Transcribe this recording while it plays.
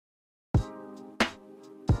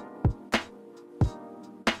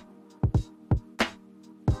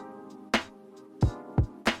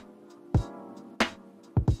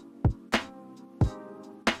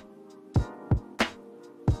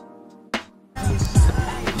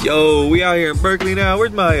Yo, we out here in Berkeley now.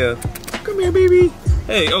 Where's Maya? Come here, baby.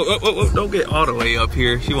 Hey, oh, don't get all the way up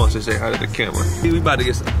here. She wants to say hi to the camera. We about to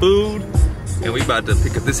get some food, and we about to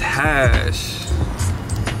pick up this hash.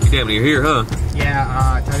 You damn near here, huh? Yeah,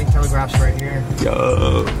 I think Telegraph's right here.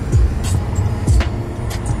 Yo.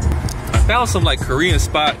 I found some like Korean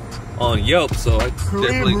spot on Yelp, so I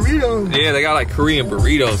definitely. Burritos. Yeah, they got like Korean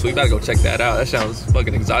burritos, so we gotta go check that out. That sounds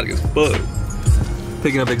fucking exotic as fuck.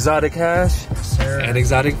 Picking up exotic hash and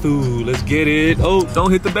exotic food. Let's get it. Oh, don't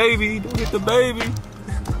hit the baby. Don't hit the baby.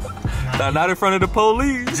 Not in front of the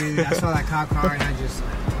police. Dude, I saw that cop car and I just...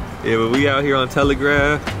 Yeah, but we out here on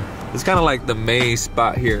Telegraph. It's kind of like the main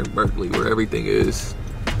spot here in Berkeley where everything is.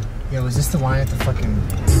 Yo, is this the one at the fucking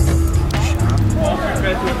shop?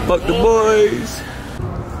 Fuck the boys.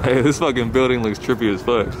 Hey, this fucking building looks trippy as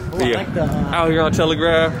fuck. Oh, yeah, like the, out here on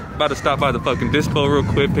Telegraph, about to stop by the fucking dispo real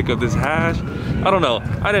quick, pick up this hash. I don't know,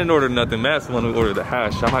 I didn't order nothing. Matt's the one who ordered the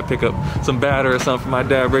hash. I might pick up some batter or something for my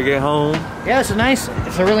dad, bring it home. Yeah, it's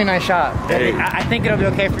a really nice shop. Hey. I think it'll be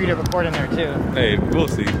okay for you to record in there too. Hey, we'll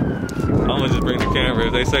see. I'm gonna just bring the camera.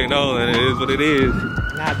 If they say no, then it is what it is.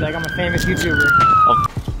 Nah, I'd be like, I'm a famous YouTuber.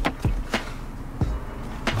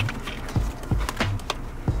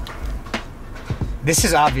 This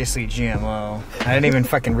is obviously GMO. I didn't even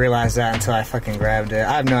fucking realize that until I fucking grabbed it.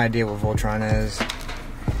 I have no idea what Voltron is.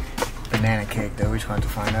 Banana cake though, we just wanted to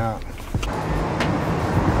find out.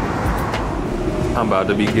 I'm about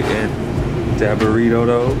to be getting that burrito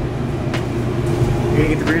though. You gonna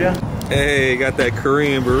get the burrito? Hey, got that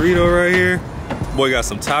Korean burrito right here. Boy got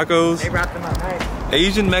some tacos. They wrapped them up nice.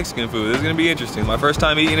 Asian Mexican food. This is gonna be interesting. My first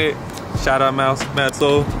time eating it. Shout out Matt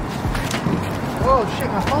Soul. Whoa, shit,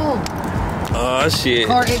 my phone. Oh shit.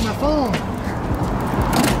 Car ate my phone.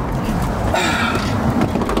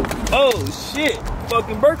 Oh shit.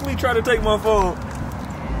 Fucking Berkeley tried to take my phone.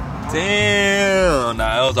 Damn.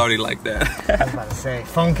 Nah, it was already like that. I was about to say,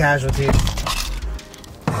 phone casualty.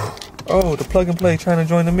 Oh, the plug and play trying to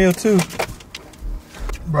join the meal too.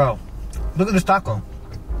 Bro, look at this taco.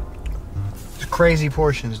 It's crazy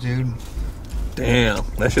portions, dude. Damn,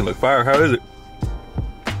 that shit look fire. How is it?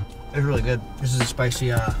 It's really good. This is a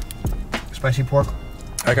spicy pork.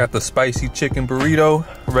 I got the spicy chicken burrito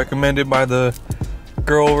recommended by the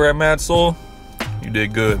girl over at Mad Soul. You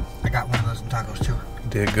did good. I got one of those in tacos too. You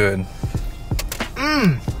did good.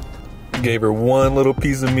 Gave her one little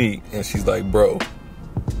piece of meat and she's like, bro,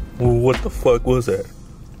 well, what the fuck was that?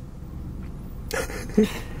 You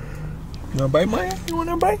wanna bite, Maya? You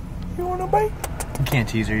wanna bite? You wanna bite? You can't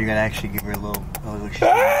tease her. You gotta actually give her a little shit.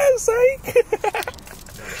 Ah, psych.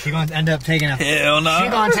 She gonna end up taking a... Hell no. She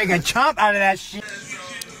gonna take a chomp out of that shit.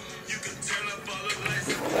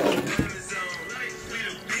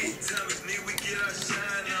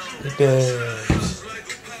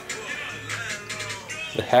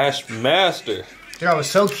 The hash master. Dude, I was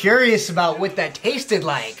so curious about what that tasted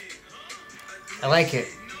like. I like it.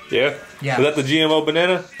 Yeah? Yeah. Is that the GMO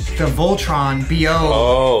banana? The Voltron BO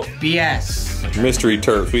Oh. BS. Mystery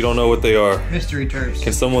terps. We don't know what they are. Mystery terps.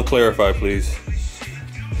 Can someone clarify, please?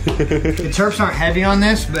 The terps aren't heavy on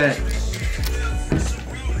this, but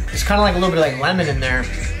it's kind of like a little bit like lemon in there.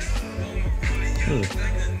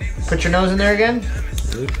 Put your nose in there again.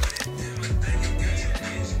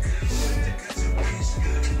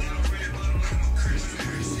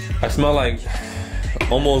 I smell like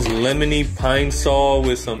almost lemony pine sol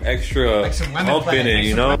with some extra Like some lemon hump in it,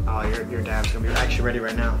 you know? Oh, your dab's gonna be actually ready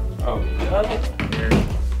right now. Oh, Here.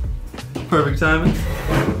 perfect timing.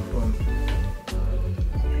 Boom.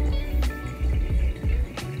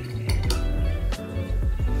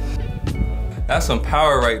 That's some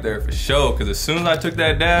power right there for sure, because as soon as I took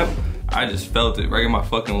that dab, I just felt it right in my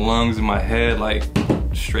fucking lungs, in my head, like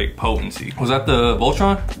straight potency. Was that the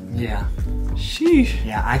Voltron? Yeah. Sheesh.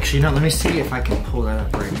 Yeah, actually, no, let me see if I can pull that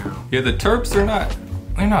up right now. Yeah, the terps, they're not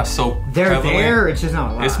so They're prevalent. there, it's just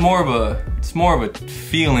not a lot. It's more of a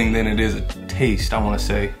feeling than it is a taste, I want to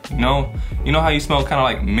say. You know how you smell kind of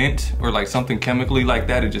like mint or like something chemically like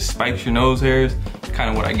that? It just spikes your nose hairs. Kind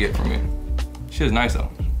of what I get from it. Shit's nice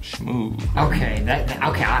though. Smooth. Okay,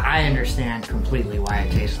 okay, I understand completely why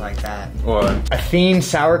it tastes like that. What? Athene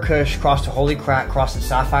Sour Kush crossed to Holy Crack, crossed to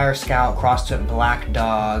Sapphire Scout, crossed to Black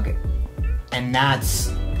Dog, and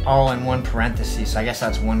that's all in one parenthesis. So I guess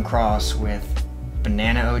that's one cross with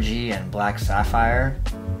Banana OG and Black Sapphire.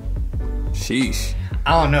 Sheesh.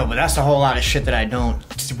 I don't know, but that's a whole lot of shit that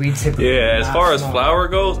we typically Yeah, as far as smoke. flower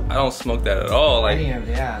goes, I don't smoke that at all. Like,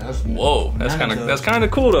 whoa, that's kind of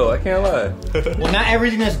cool though. I can't lie. Well, not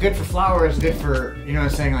everything that's good for flower is good for, you know what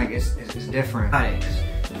I'm saying? Like it's different.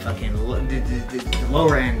 fucking the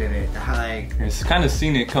lower end of it. The high. It's kind of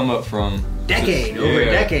seen it come up from over a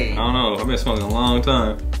decade. I don't know. I've been smoking a long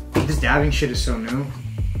time. This dabbing shit is so new.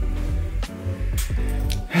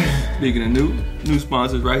 Speaking of new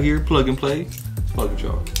sponsors right here, Plug and Play. Let's fuck with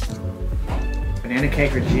y'all. Banana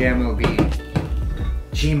cake or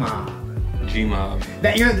GMOB? G-Mob. G-Mob.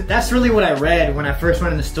 That's really what I read when I first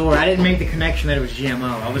went in the store. I didn't make the connection that it was GMO.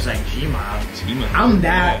 I was like, G-Mob. G-Mob. I'm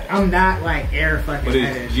that like air fucking But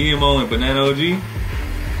it's GMO and Banana OG.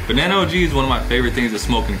 Banana OG is one of my favorite things to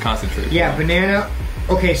smoke in concentrate. Yeah, banana.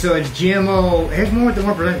 Okay, so it's GMO. Here's more with the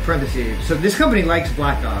more parentheses. So this company likes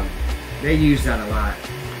Black Dog. They use that a lot.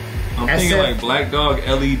 I'm thinking like Black Dog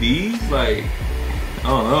LEDs. Like, I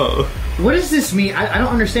don't know. What does this mean? I don't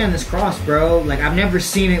understand this cross, bro. Like, I've never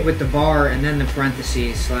seen it with the bar and then the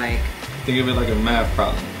parentheses. Like, think of it like a math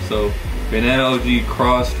problem. So, Banana OG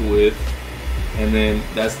crossed with, and then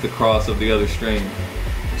that's the cross of the other strain.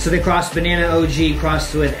 So they crossed Banana OG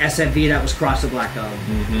crossed with SFV that was crossed with Black Dog.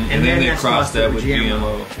 And then they crossed that with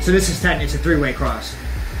GMO. So this is it's a three-way cross.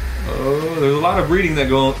 Oh, there's a lot of breeding that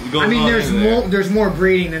goes on. I mean, there's more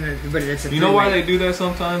breeding than but it's a three-way. You know why they do that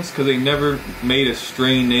sometimes? Because they never made a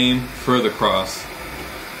strain name for the cross.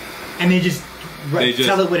 And they just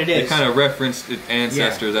tell it what it is. They kind of referenced its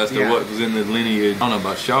ancestors as to what was in the lineage. I don't know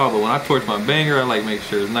about y'all, but when I torch my banger, I like make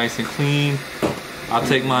sure it's nice and clean. I'll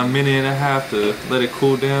take my minute and a half to let it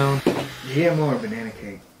cool down. GMO or banana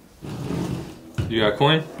cake? You got a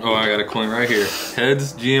coin? Oh, I got a coin right here.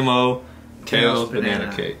 Heads, GMO. Tails,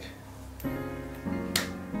 banana cake.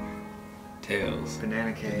 Tails.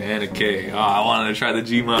 Banana cake. Banana cake. Oh, I wanted to try the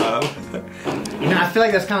G-Mob. You know, I feel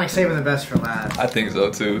like that's kind of like saving the best for last. I think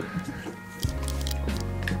so too.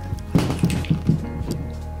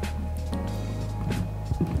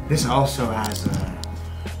 This also has a...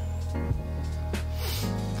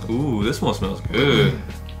 Ooh, this one smells good.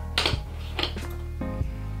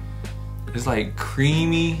 It's like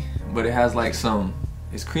creamy, but it has like some...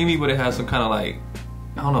 It's creamy, but it has some kind of like,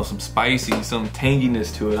 I don't know, some spicy, some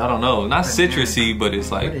tanginess to it. I don't know. Not citrusy, but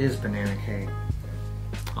it's like... What is banana cake?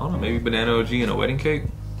 I don't know, maybe banana OG and a wedding cake?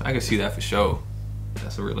 I can see that for sure.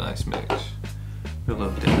 That's a really nice mix. Real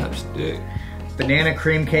little dab stick. Banana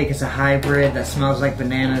cream cake is a hybrid that smells like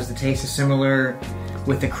bananas. The taste is similar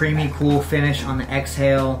with a creamy, cool finish on the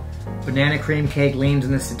exhale. Banana cream cake leans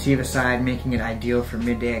on the sativa side, making it ideal for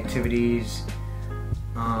midday activities.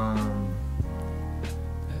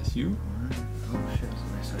 You? Oh shit, that's a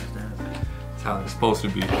nice size dab. That's how it's supposed to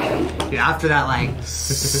be. Yeah, after that like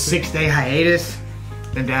 6-day hiatus,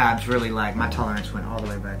 the dabs really like, my tolerance went all the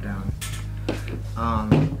way back down.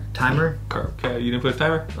 Timer? Okay, you didn't put a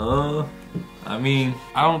timer? I mean,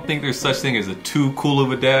 I don't think there's such thing as a too cool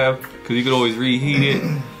of a dab, because you could always reheat it.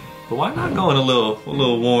 But why not go in a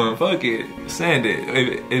little warm? Fuck it, send it.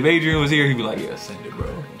 If Adrian was here, he'd be like, yeah, send it,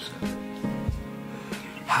 bro.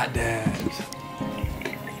 Hot dabs.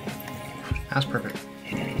 That's perfect.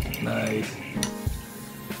 Nice.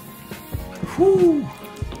 Whew.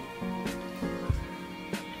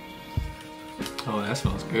 Oh, that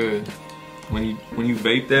smells good. When you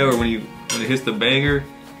vape that, or when it hits the banger,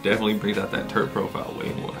 definitely brings out that terp profile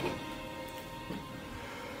way more.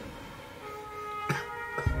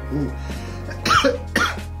 Ooh.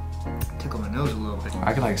 Tickle my nose a little bit.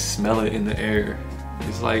 I can like smell it in the air.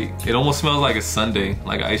 It's like, it almost smells like a sundae,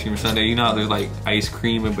 like an ice cream sundae. You know how there's like ice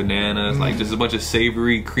cream and bananas, like just a bunch of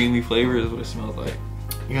savory, creamy flavors is what it smells like.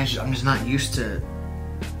 You guys, I'm just not used to,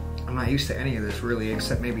 any of this really,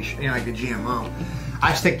 except maybe, you know, like the GMO.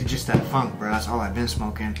 I stick to just that funk, bro. That's all I've been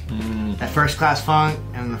smoking. That first class funk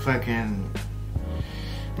and the fucking,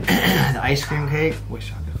 the ice cream cake.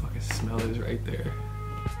 Wish I could fucking smell this right there.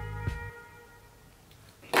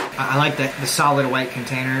 I like the solid white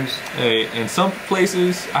containers. Hey, in some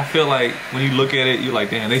places, I feel like when you look at it, you're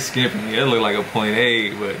like, damn, they skimping me. It look like a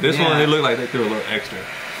 0.8, but this one, it looked like they threw a little extra,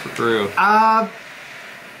 for real.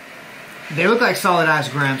 They look like solid ass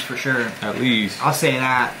grams for sure. At least. I'll say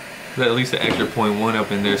that. There's at least an extra 0.1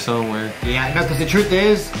 up in there somewhere. Yeah, no, because the truth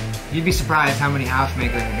is, you'd be surprised how many house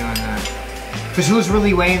makers are doing that. Because who's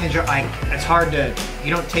really weighing the jar? Like, it's hard to,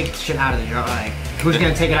 you don't take shit out of the jar. Like, who's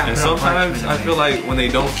gonna take it out? And sometimes I feel like when they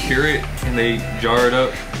don't cure it and they jar it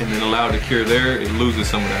up and then allow it to cure there, it loses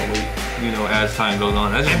some of that weight, you know, as time goes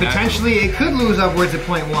on. That's just and potentially it could lose upwards of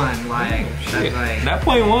 0.1. Like, shit. Like that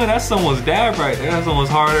 0.1, that's someone's dab right there. That's someone's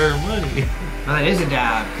hard-earned money. Well, that is a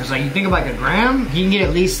dab, because like you think of like a gram, you can get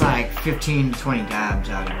at least like 15 to 20 dabs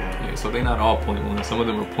out of it. Yeah, so they're not all 0.1. Some of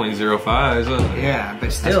them are 0.05. Yeah,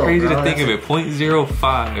 but still, that's crazy bro, to think of it.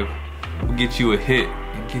 0.05 will get you a hit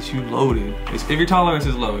and get you loaded. If your tolerance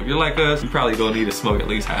is low, if you're like us, you probably gonna need to smoke at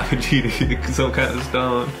least half a G to get some kind of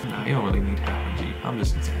stone. Nah, you don't really need half a G. I'm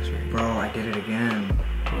just exaggerating. Bro, I did it again.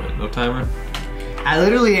 What, no timer? I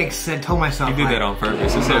literally told myself. You did that on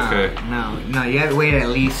purpose. It's okay. No, you have to wait at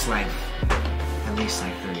least like 30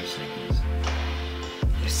 seconds.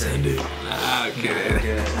 Send it. Nah,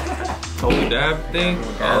 okay. Whole dab thing?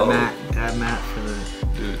 Dab mat for the...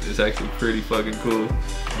 Dude, it's actually pretty fucking cool.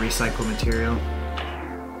 Recycled material.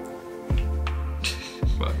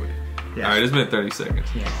 Fuck with it. Yeah. Alright, it's been 30 seconds.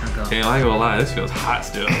 Yeah, I'll go. Damn, I ain't gonna lie, this feels hot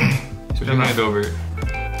still. Put your hand over it.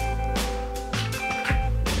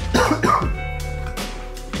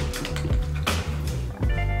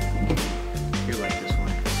 You like this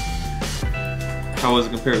one. How was it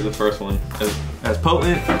compared to the first one? As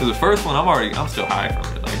potent? Because the first one, I'm still high from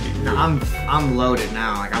it. Like, no, I'm loaded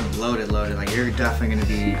now. Like I'm loaded. Like you're definitely gonna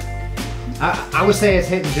be. I would say it's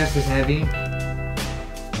hitting just as heavy.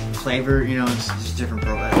 Flavor, you know, it's just different.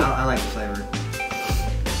 I like the flavor.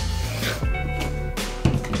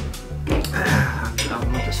 I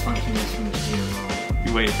want this funkiness from this beer roll.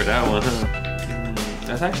 You waiting for that one, huh?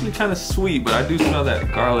 That's actually kind of sweet, but I do smell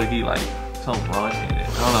that garlicky, like something raunchy in it.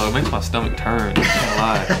 I don't know. It makes my stomach turn. I can't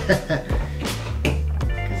lie.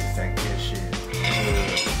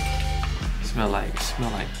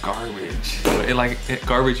 Smell like garbage. But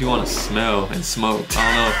garbage you want to smell and smoke. I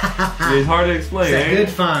don't know. It's hard to explain. It's a good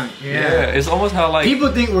funk. Yeah. It's almost how like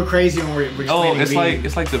people think we're crazy when we're explaining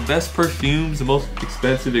it's like the best perfumes, the most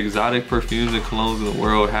expensive exotic perfumes and colognes in the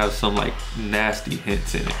world have some like nasty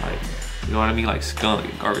hints in it. Like, you know what I mean? Like skunk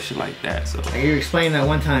and garbage shit like that. So like you explained that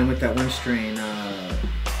one time with that one strain.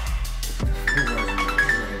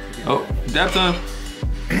 Oh, dab time.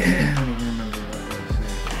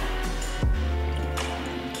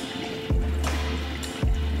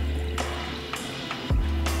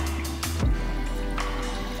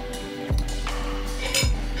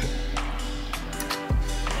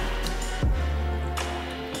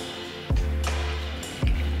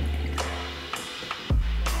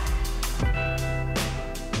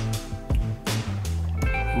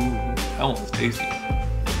 That one was tasty.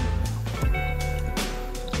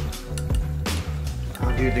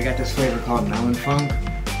 Oh, dude, they got this flavor called melon funk. I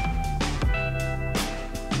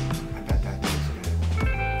bet that tastes good.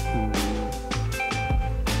 Ooh.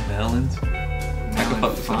 Melons? I can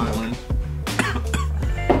fuck with some melons.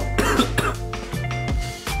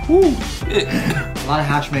 Woo, shit. A lot of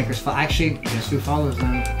hash makers. Actually, guess who follows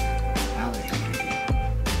them? Alex.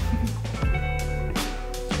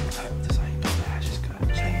 That's how you know the hash is good.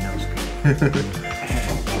 That's how you know it's good.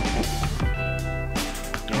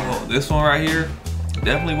 Oh, this one right here,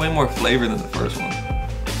 definitely way more flavor than the first one.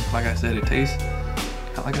 Like I said, it tastes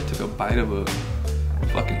like I took a bite of a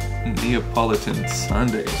fucking Neapolitan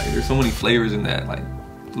sundae. Like there's so many flavors in that, like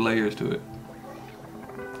layers to it.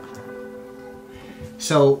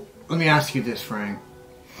 So let me ask you this, Frank.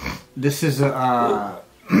 This is a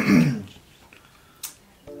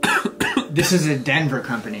this is a Denver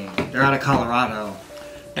company. They're out of Colorado.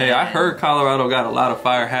 Hey, I heard Colorado got a lot of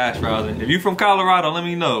fire hash rosin. If you from Colorado, let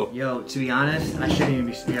me know. Yo, to be honest, I shouldn't even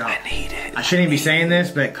be. I need it. I shouldn't even be saying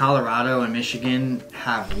this, but Colorado and Michigan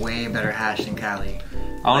have way better hash than Cali.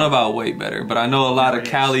 I don't know about way better, but I know a lot of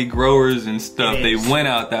Cali growers and stuff. They went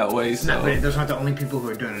out that way. So but those aren't the only people who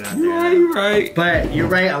are doing it out there. You're right. But you're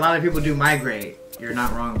right. A lot of people do migrate. You're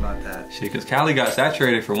not wrong about that. Shit, because Cali got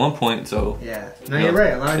saturated for one point, so yeah. No, you're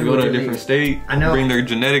right. A lot of they people go to a different state. I know. Bring their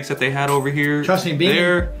genetics that they had over here. Trust me, being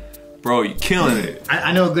there, bro, you killing it.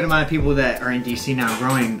 I know a good amount of people that are in DC now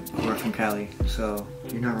growing who are from Cali, so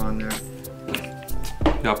you're not wrong there.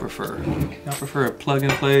 Y'all prefer a plug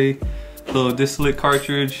and play little distillate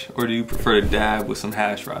cartridge, or do you prefer to dab with some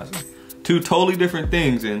hash rosin? Two totally different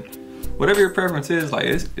things, and whatever your preference is, like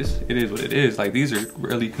it is what it is. Like these are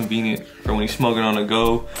really convenient for when you're smoking on the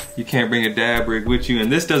go. You can't bring a dab rig with you,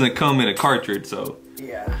 and this doesn't come in a cartridge, so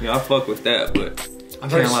yeah, I fuck with that. But I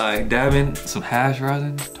can't lie, dabbing some hash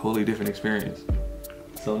rosin, totally different experience.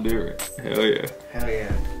 Something different. Hell yeah. Hell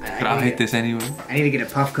yeah. But I'll hit this anyway. I need to get a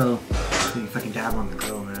Puffco so you fucking dab on the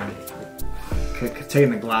go, man. Cause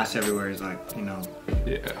taking the glass everywhere is like, you know,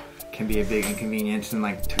 yeah, can be a big inconvenience, and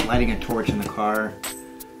like lighting a torch in the car.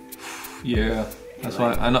 Yeah, that's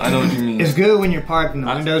why I know what you mean. It's good when you're parked and the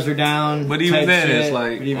windows are down. But even then, it's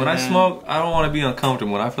like when I smoke, I don't want to be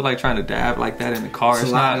uncomfortable. When I feel like trying to dab like that in the car,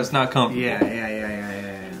 it's not comfortable.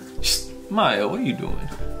 Yeah. Maya, what are you doing?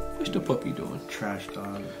 What's the puppy doing? Trash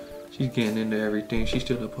dog. She's getting into everything. She's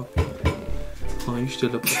still a puppy. Oh, you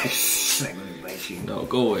still a puppy? No,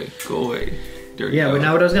 go away. Dirty dog. But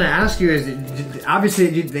now what I was gonna ask you is,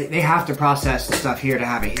 obviously they have to process the stuff here to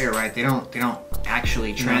have it here, right? They don't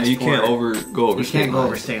actually transport. You can't go over state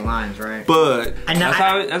lines, right? But that's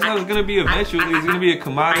how it's gonna be eventually. It's gonna be a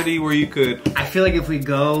commodity where you could. I feel like if we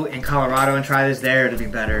go in Colorado and try this there, it'll be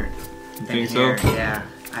better. You think so? Yeah,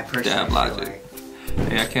 I personally Dab feel logic. like.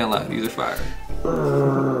 Hey, I can't lie. These are fire.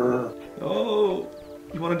 Oh,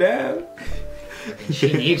 you want a dab?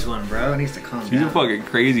 She needs one, bro. It needs to calm down. She's a fucking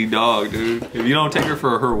crazy dog, dude. If you don't take her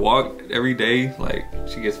for her walk every day, like,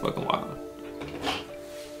 she gets fucking wild.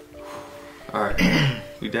 Alright.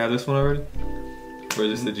 We dabbed this one already? Or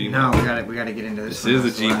is this the G No, mod? we gotta get into this. This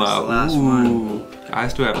is the G mod. Ooh. I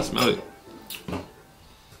still haven't smelled it.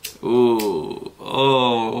 Ooh.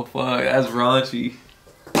 Oh, fuck. That's raunchy.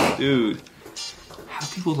 Dude. How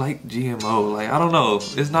do people like GMO? Like, I don't know.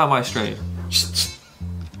 It's not my strain.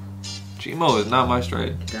 GMO is not my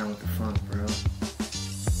strain. Get down with the funk, bro.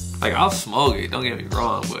 Like, I'll smoke it, don't get me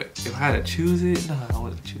wrong, but if I had to choose it, no, I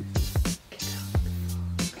wouldn't choose it.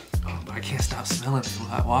 Oh, but I can't stop smelling it.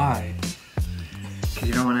 Why? Because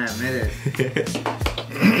you don't want to admit it.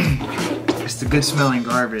 It's the good smelling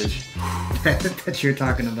garbage that you're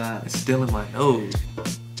talking about. It's still in my nose.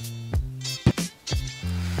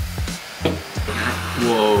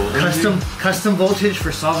 Whoa. Custom voltage for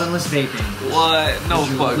solventless vaping. What? No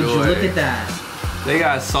fucking way. Would you look at that? They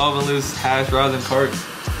got solventless hash rosin carts.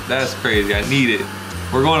 That's crazy. I need it.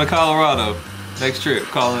 We're going to Colorado. Next trip.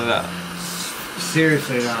 Calling it out.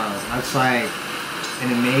 Seriously though, that's like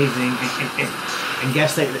an amazing. And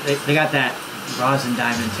guess they got that rosin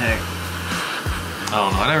diamond tech. I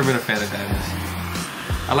don't know. I've never been a fan of diamonds.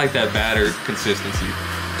 I like that batter consistency. Yeah,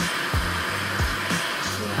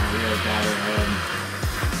 we have batter head.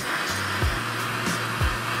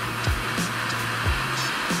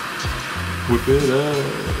 Whip it up.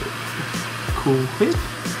 Cool whip.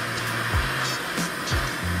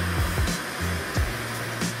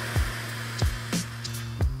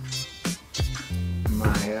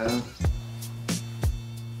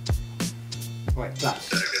 Wait, that's.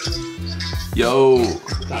 Yo.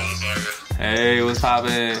 Hey, what's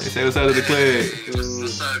poppin'? Say what's up to the clique.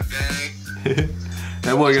 What's up, gang?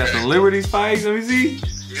 That boy got some Liberty spikes. Let me see. You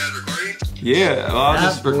guys recording? Yeah, well, I was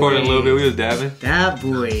just recording a little bit. We was dabbing. That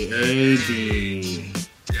boy, AD. Yeah,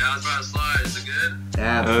 I was about to slide. Is it good?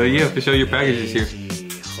 That boy, yeah, for sure your package is here.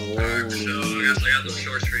 Alright, for sure. I got those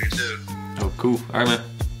shorts for you, too. Oh, cool. All right, man.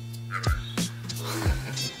 Alright.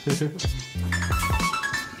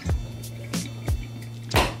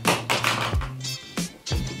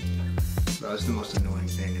 That's the most annoying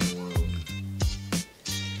thing in the world.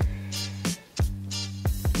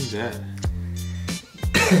 Who's that?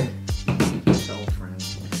 It's an old friend. I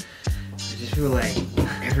just feel like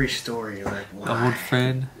every story, like, why? Old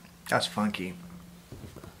friend. That's funky.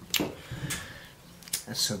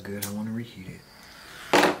 That's so good, I want to reheat it.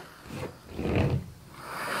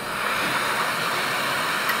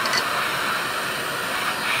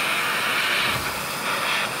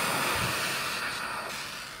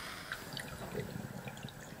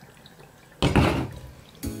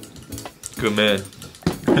 Good man.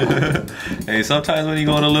 Hey, sometimes when you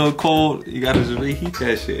going a little cold, you gotta just reheat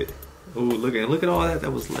that shit. Oh, look at all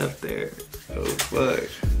that was left there. Oh fuck.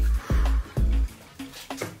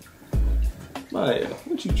 Maya,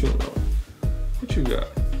 what you chewing on? What you got?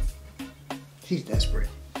 He's desperate.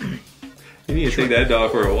 You need to take that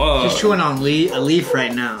dog for a walk. He's chewing on a leaf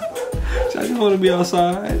right now. I just want to be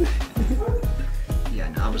outside. Yeah,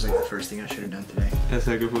 no, that was like the first thing I should have done today. That's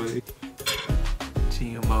a good point.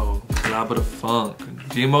 GMO, Lava the Funk.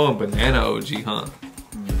 GMO and Banana OG, huh?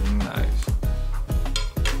 Nice.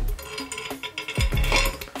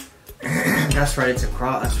 That's right, it's a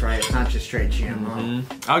cross. That's right, it's not just straight GMO.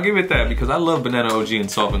 I'll give it that because I love Banana OG in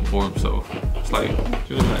solvent form, so it's like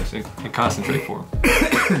really nice in concentrate form.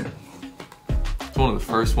 It's one of the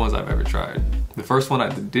first ones I've ever tried. The first one I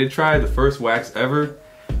did try, the first wax ever,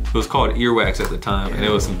 it was called earwax at the time, and it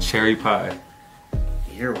was some cherry pie.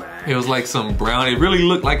 Earwax. It was like some brown, it really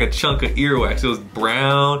looked like a chunk of earwax. It was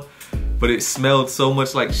brown, but it smelled so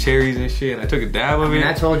much like cherries and shit, and I took a dab of it.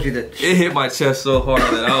 I told you that. It hit my chest so hard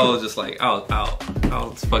that I was just like, I was out. I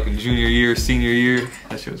was fucking junior year, senior year.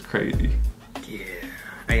 That shit was crazy. Yeah.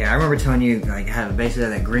 Yeah, I remember telling you, like, how basically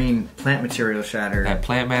that green plant material shatter. That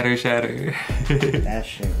plant matter shatter. That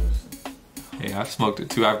shit was. Yeah, I've smoked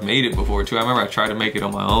it too. I've made it before too. I remember I tried to make it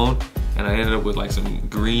on my own, and I ended up with like some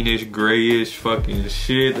greenish, grayish fucking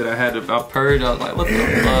shit that I had to purge. I was like, what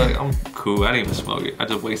the fuck? I'm cool. I didn't even smoke it. I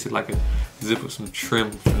just wasted like a zip of some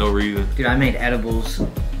trim for no reason. Dude, I made edibles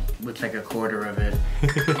with like a quarter of it.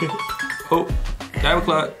 Oh, 5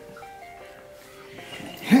 o'clock.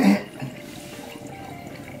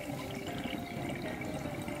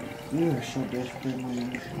 You are so desperate,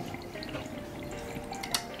 man.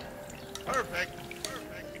 Perfect.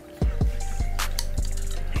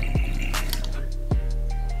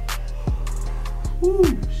 Ooh,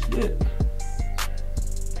 shit.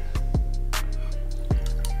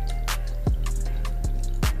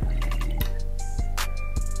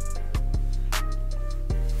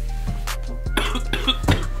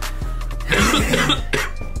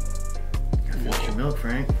 Finish your milk,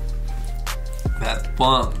 Frank. That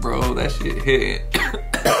funk, bro. That shit hit.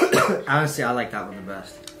 Honestly, I like that one the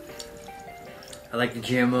best. I like the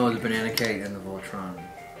GMO, the banana cake, and the Voltron.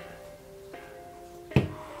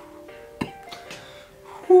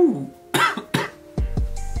 Whew.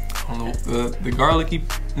 The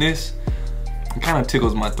garlickiness, it kind of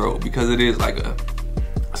tickles my throat because it is like a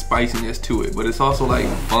spiciness to it, but it's also like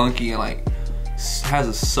funky and like has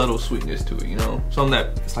a subtle sweetness to it, you know? Something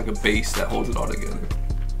that it's like a base that holds it all together.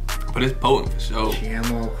 But it's potent for sure.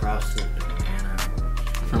 GMO across the banana.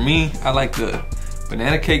 For me, I like the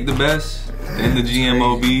banana cake the best, then the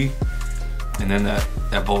GMOB, and then that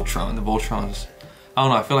Voltron. The Voltron's, I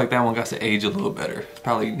don't know, I feel like that one got to age a little better. It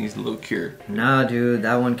probably needs a little cure. No, dude,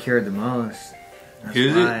 that one cured the most. That's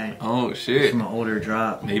Is why. it? Oh shit. It's from an older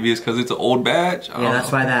drop. Maybe it's because it's an old batch. I Yeah, don't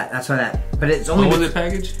that's know. why that. But it's only When was it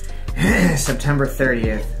packaged? September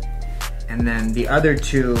 30th, and then the other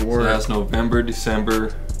two So were that's November,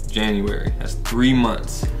 December, January. That's 3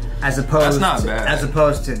 months. as opposed That's not bad. as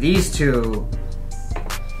opposed to these two.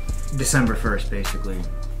 December 1st, basically,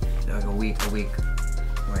 like a week, like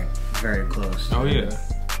very close. Oh yeah.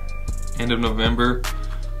 End of November,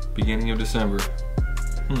 beginning of December.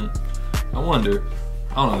 I wonder.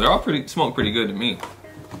 I don't know. They're all smoke pretty good to me.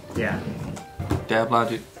 Yeah. Dab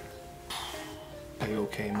Logic.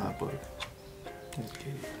 A-okay in my book. Let's get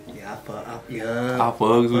it. Yeah, I I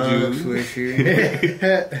fucks with you. with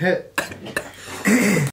you.